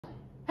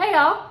Hey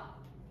y'all,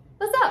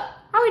 what's up?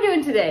 How are we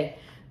doing today?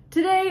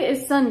 Today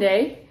is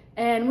Sunday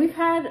and we've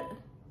had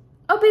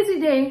a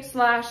busy day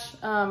slash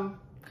kind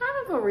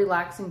of a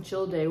relaxing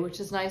chill day, which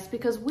is nice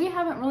because we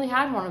haven't really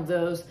had one of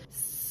those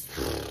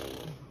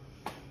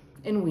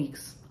in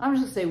weeks. I'm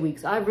just gonna say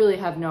weeks. I really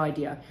have no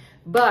idea.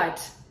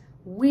 But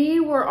we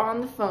were on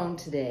the phone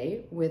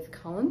today with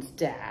Cullen's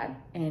dad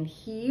and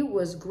he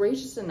was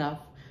gracious enough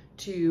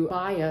to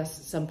buy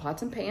us some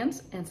pots and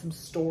pans and some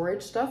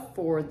storage stuff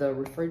for the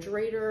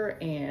refrigerator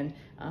and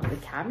the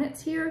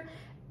cabinets here.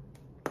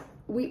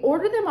 We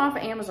ordered them off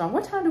of Amazon.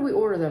 What time did we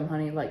order them,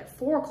 honey? Like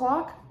 4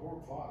 o'clock? 4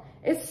 o'clock.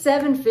 It's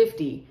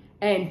 7:50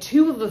 and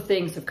 2 of the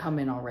things have come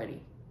in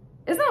already.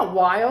 Isn't that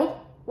wild?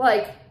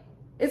 Like,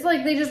 it's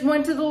like they just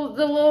went to the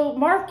little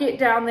market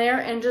down there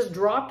and just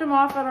dropped them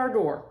off at our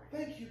door.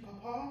 Thank you,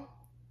 Papa.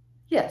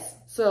 Yes,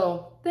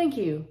 so thank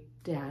you,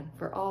 Dad,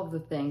 for all of the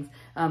things.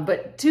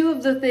 But 2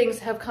 of the things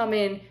have come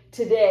in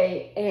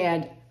today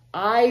and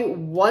I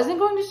wasn't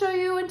going to show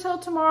you until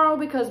tomorrow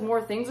because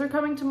more things are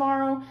coming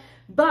tomorrow.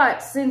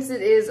 But since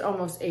it is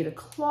almost 8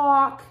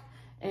 o'clock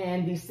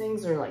and these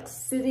things are like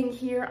sitting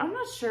here, I'm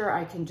not sure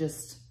I can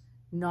just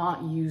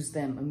not use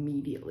them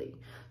immediately.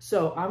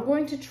 So I'm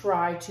going to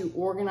try to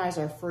organize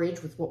our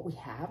fridge with what we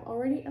have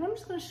already. And I'm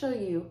just going to show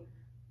you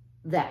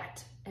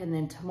that. And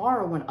then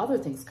tomorrow when other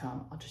things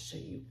come, I'll just show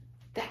you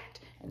that.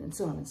 And then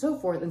so on and so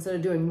forth, instead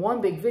of doing one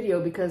big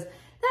video because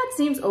that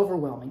seems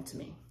overwhelming to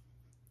me.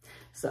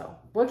 So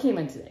what came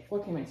in today?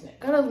 What came in today?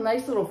 Got a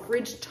nice little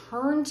fridge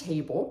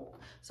turntable.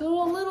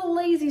 So a little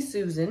lazy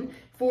Susan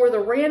for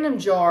the random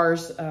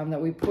jars that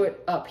we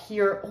put up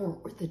here,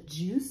 or the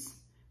juice.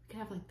 We could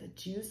have like the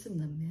juice and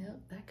the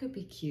milk. That could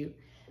be cute.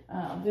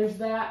 There's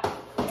that.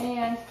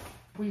 And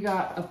we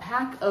got a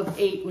pack of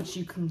 8, which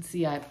you can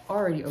see I've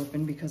already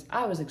opened because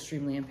I was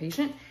extremely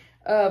impatient.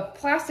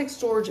 Plastic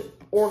storage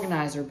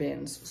organizer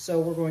bins. So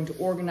we're going to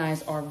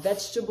organize our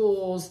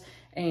vegetables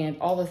and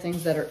all the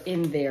things that are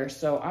in there.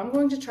 So I'm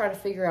going to try to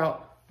figure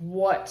out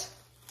what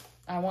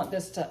I want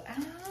this to,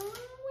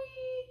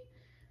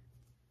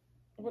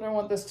 what I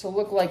want this to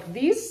look like.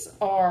 These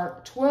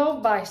are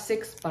 12 by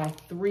 6 by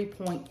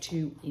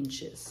 3.2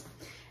 inches.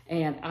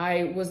 And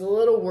I was a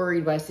little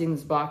worried by seeing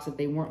this box that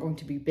they weren't going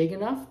to be big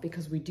enough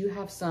because we do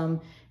have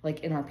some like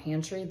in our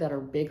pantry that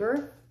are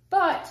bigger,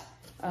 but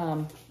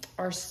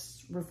our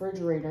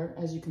refrigerator,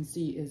 as you can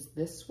see, is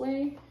this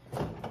way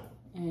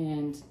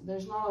and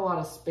there's not a lot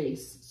of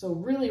space. So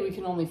really we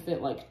can only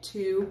fit like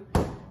 2,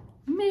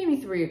 maybe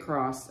 3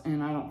 across,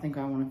 and I don't think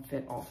I want to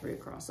fit all 3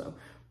 across. So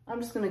I'm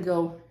just gonna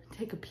go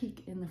take a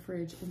peek in the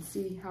fridge and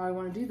see how I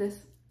want to do this,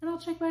 and I'll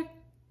check back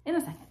in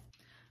a second.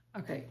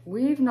 Okay,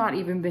 we've not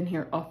even been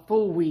here a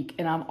full week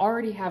and I'm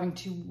already having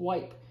to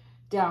wipe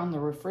down the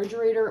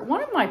refrigerator.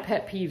 One of my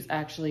pet peeves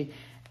actually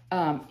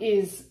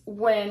is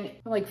when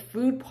like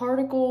food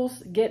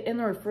particles get in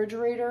the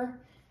refrigerator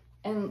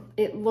and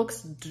it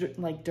looks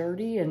like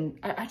dirty, and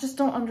I just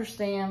don't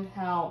understand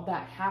how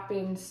that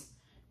happens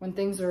when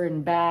things are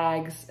in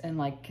bags and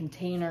like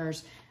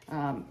containers.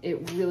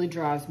 It really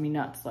drives me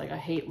nuts. Like I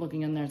hate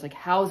looking in there. It's like,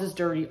 how is this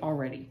dirty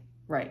already?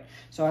 Right,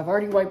 so I've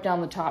already wiped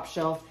down the top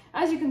shelf.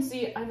 As you can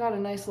see, I got a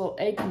nice little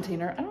egg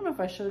container. I don't know if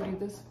I showed you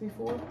this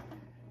before.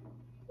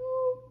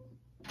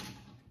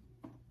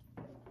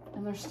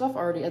 And there's stuff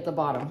already at the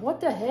bottom. What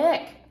the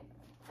heck?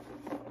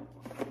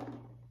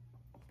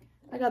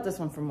 I got this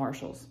one from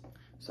Marshall's,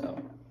 so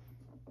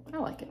I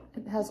like it.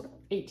 It has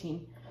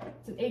 18.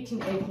 It's an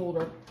 18 egg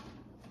holder.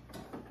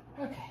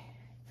 Okay,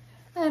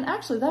 and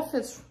actually that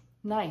fits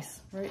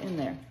nice right in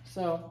there.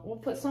 So we'll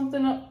put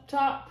something up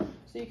top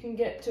so you can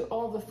get to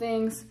all the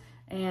things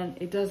and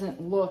it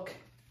doesn't look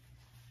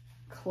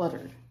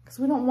cluttered, because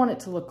we don't want it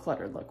to look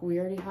cluttered. Look, we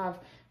already have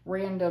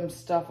random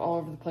stuff all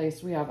over the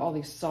place. We have all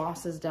these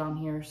sauces down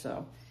here,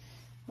 so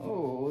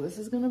oh, this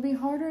is gonna be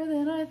harder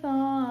than I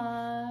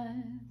thought.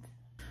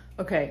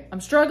 Okay,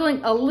 I'm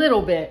struggling a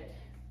little bit,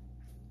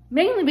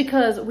 mainly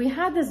because we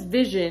had this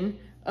vision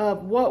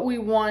of what we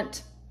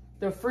want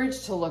the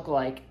fridge to look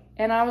like,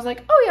 and I was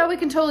like, oh yeah, we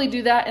can totally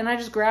do that, and I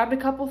just grabbed a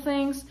couple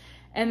things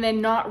and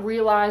then not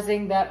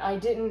realizing that I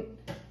didn't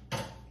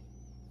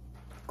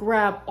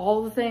grab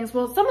all the things.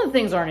 Well, some of the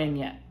things aren't in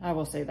yet, I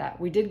will say that.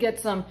 We did get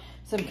some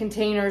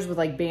containers with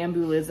like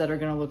bamboo lids that are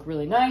gonna look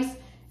really nice,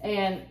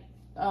 and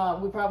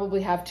we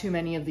probably have too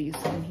many of these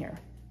in here,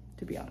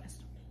 to be honest.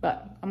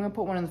 But I'm gonna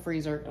put one in the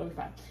freezer, it'll be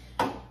fine.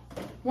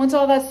 Once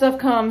all that stuff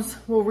comes,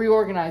 we'll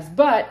reorganize.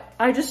 But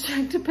I just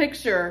checked a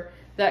picture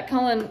that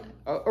Cullen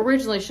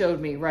originally showed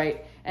me,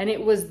 right? And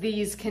it was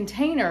these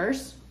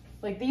containers,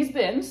 like these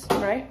bins,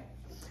 right?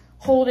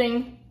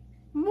 Holding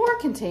more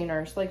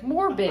containers, like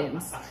more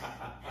bins.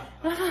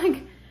 I'm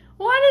like,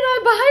 why did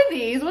I buy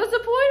these? What's the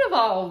point of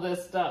all of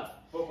this stuff?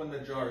 But when the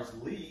jars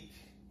leak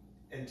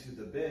into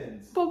the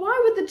bins. But why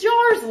would the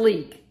jars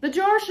leak? The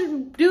jars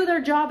should do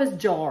their job as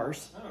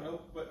jars. I don't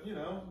know, but you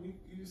know,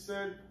 you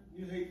said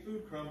you hate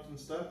food crumbs and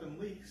stuff and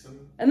leaks.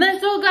 And then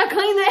still got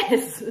clean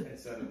this.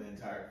 Instead of the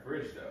entire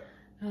fridge though.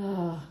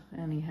 Oh,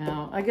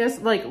 anyhow, I guess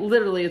like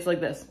literally it's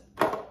like this.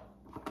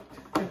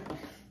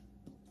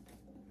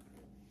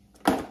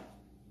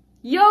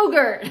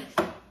 Yogurt.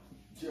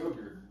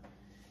 Yogurt.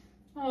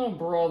 Oh,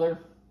 brother.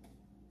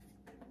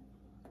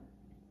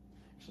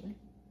 Actually,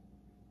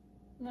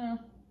 no.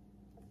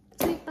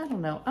 See, I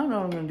don't know. I don't know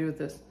what I'm going to do with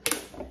this.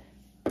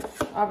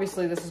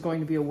 Obviously, this is going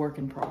to be a work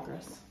in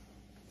progress.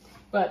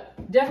 But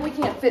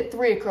definitely can't fit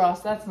 3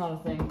 across. That's not a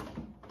thing.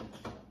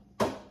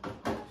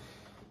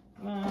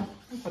 I'll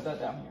put that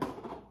down here.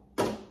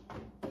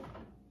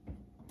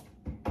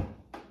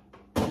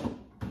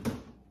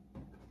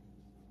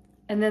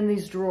 And then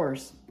these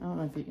drawers. I don't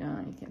know if you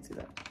can't see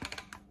that.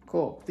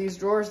 Cool. These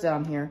drawers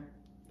down here.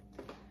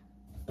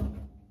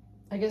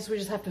 I guess we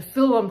just have to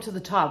fill them to the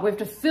top. We have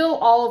to fill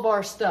all of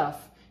our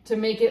stuff to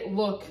make it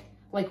look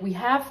like we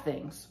have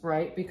things,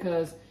 right?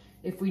 Because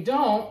if we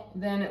don't,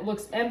 then it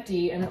looks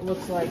empty and it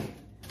looks like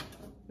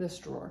this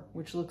drawer,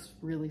 which looks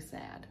really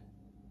sad.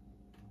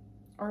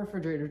 Our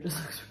refrigerator just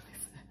looks really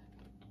sad.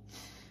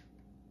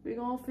 We're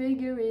gonna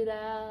figure it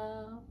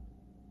out.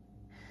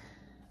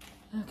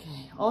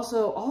 Okay,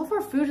 also, all of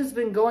our food has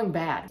been going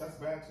bad. That's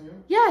bad too?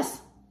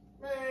 Yes.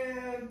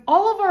 Man.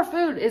 All of our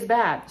food is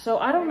bad. So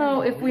I don't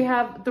know if we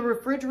have the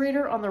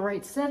refrigerator on the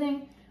right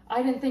setting.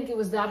 I didn't think it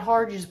was that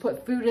hard. You just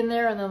put food in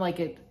there and then like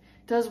it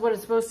does what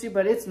it's supposed to,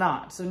 but it's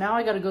not. So now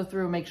I got to go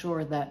through and make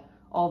sure that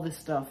all this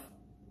stuff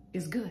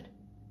is good.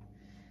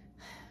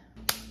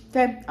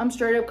 Okay, I'm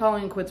straight up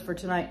calling it quits for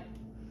tonight.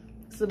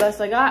 It's the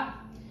best I got.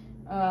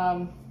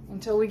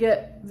 Until we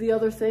get the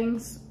other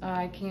things,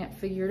 I can't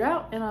figure it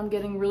out, and I'm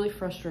getting really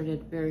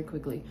frustrated very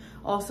quickly.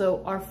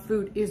 Also, our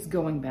food is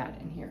going bad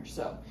in here,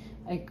 so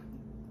I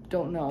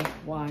don't know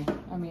why.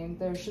 I mean,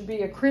 there should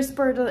be a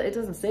crisper. It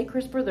doesn't say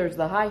crisper. There's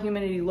the high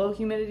humidity, low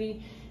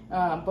humidity,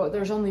 but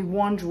there's only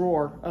one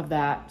drawer of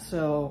that,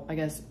 so I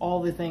guess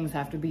all the things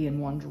have to be in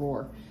one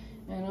drawer.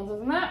 And other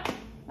than that,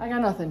 I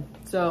got nothing.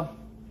 So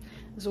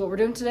this is what we're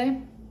doing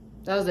today.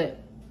 That was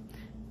it.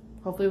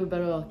 Hopefully we have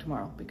better luck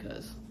tomorrow,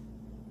 because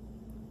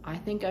I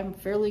think I'm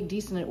fairly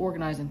decent at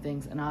organizing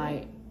things and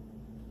I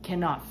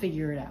cannot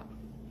figure it out.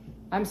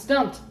 I'm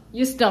stumped.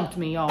 You stumped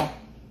me, y'all.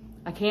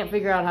 I can't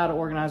figure out how to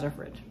organize our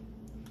fridge.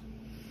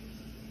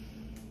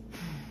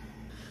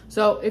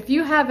 So if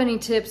you have any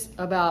tips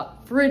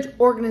about fridge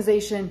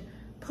organization,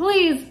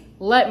 please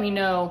let me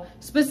know,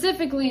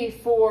 specifically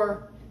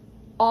for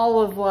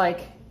all of like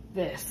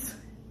this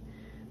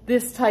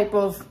type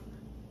of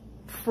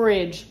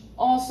fridge.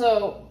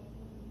 Also,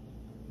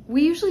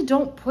 we usually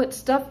don't put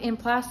stuff in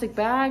plastic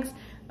bags.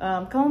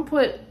 Come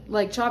put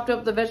like chopped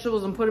up the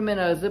vegetables and put them in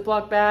a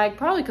Ziploc bag,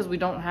 probably because we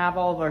don't have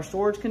all of our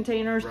storage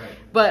containers. Right.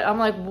 But I'm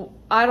like,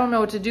 I don't know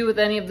what to do with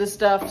any of this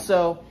stuff.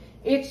 So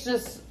it's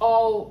just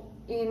all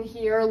in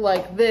here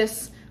like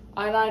this.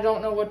 And I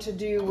don't know what to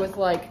do with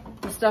like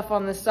the stuff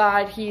on the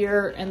side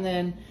here. And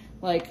then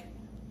like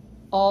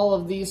all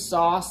of these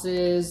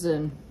sauces,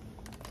 and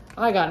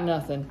I got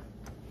nothing.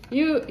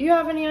 You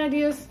have any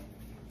ideas?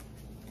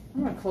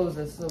 I'm gonna close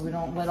this so we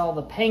don't let all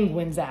the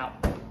penguins out.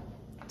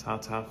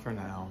 Ta-ta for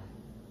now.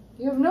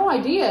 You have no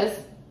ideas.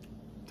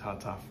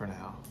 Ta-ta for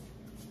now.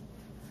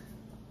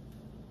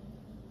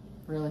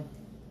 Really?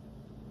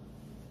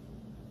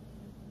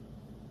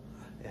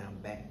 Yeah, I'm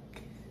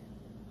back.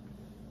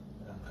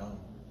 I'm home.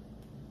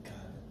 Kinda,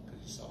 cause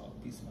you saw a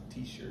piece of my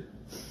t-shirt.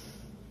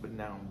 But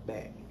now I'm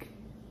back.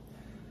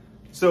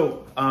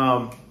 So,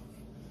 I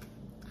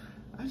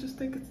just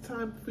think it's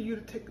time for you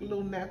to take a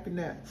little nappy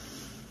nap.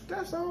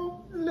 That's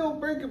all. A little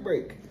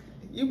break.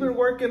 You've been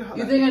working hard.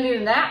 You think I need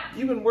a nap?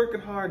 You've been working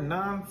hard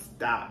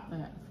non-stop.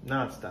 Okay.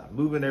 Non-stop.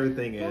 Moving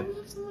everything in. I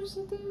have so much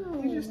to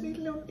do. You just need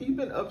a little. You've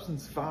been up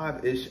since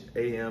 5-ish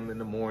a.m. in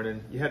the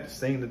morning. You had to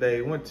sing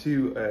today. Went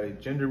to a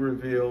gender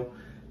reveal.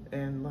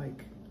 And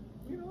like,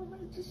 you know,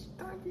 it's just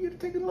time for you to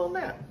take a little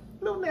nap.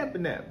 A little nappy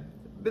nap.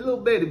 A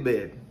little baby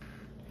bed.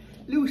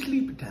 A little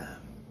sleepy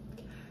time.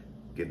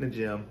 Get in the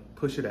gym.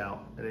 Push it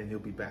out. And then you'll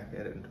be back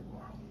at it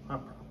tomorrow. I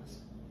promise.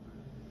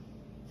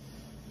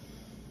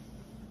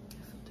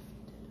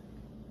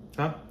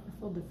 Huh? I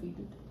feel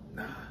defeated.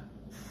 Nah.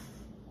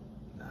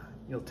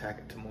 You'll attack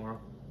it tomorrow.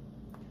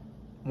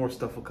 More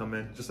stuff will come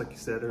in, just like you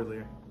said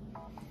earlier.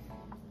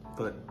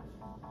 But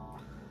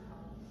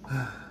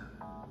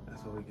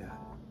that's what we got.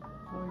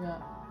 What we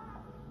got?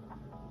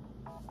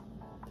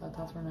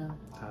 Ta-ta for now.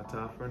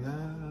 Ta-ta for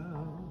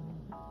now.